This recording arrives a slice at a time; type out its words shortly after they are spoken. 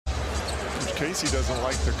Casey doesn't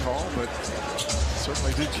like the call, but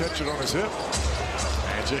certainly did catch it on his hip.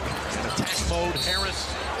 Magic in attack mode.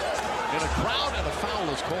 Harris in a crowd, and a foul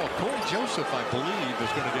is called. Cory Joseph, I believe,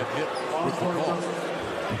 is going to get hit with the ball.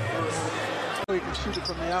 He can shoot it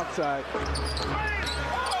from the outside.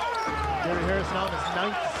 Gary Harris now in his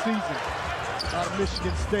 9th season out of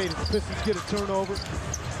Michigan State. If the Pistons get a turnover,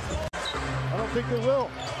 I don't think they will.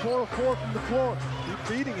 4 of 4 from the floor. Keep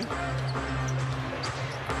beating him.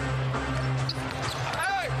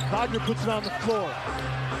 Wagner puts it on the floor.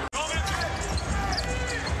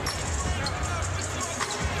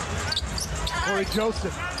 Cory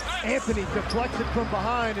Joseph. Anthony deflects it from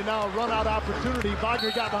behind, and now a run-out opportunity.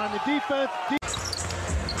 Wagner got behind the defense.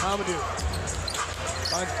 Amadou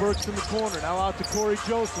finds Burks in the corner. Now out to Cory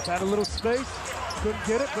Joseph. Had a little space. Couldn't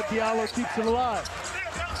get it, but Diallo keeps it alive.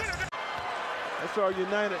 That's our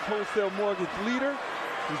United Wholesale Mortgage leader.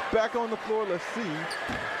 He's back on the floor. Let's see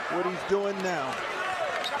what he's doing now.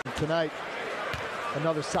 Tonight,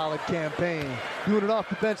 another solid campaign. Doing it off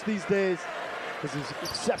the bench these days because he's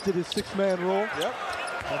accepted his 6-man role. Yep.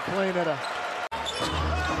 And playing at a...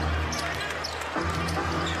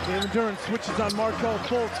 Jalen Duren switches on Markelle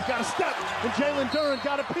Fultz. Got a step, and Jalen Duren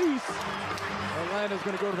got a piece. Orlando's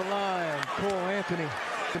going to go to the line. Cole Anthony.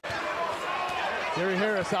 Gary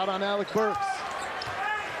Harris out on Alec Burks.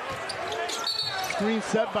 Screen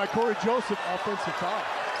set by Cory Joseph. Offensive foul.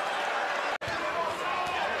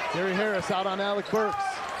 Gary Harris out on Alec Burks.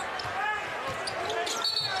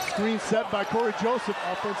 Screen set by Cory Joseph.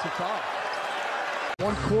 Offensive foul.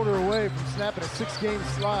 1 quarter away from snapping a 6-game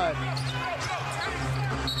slide.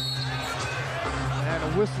 And a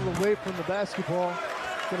whistle away from the basketball.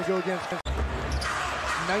 Going to go against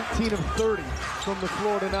 19 of 30 from the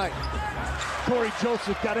floor tonight. Cory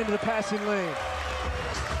Joseph got into the passing lane.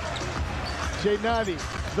 Jaden Ivey,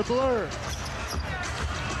 the blur.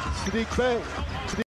 Sadiq Bey.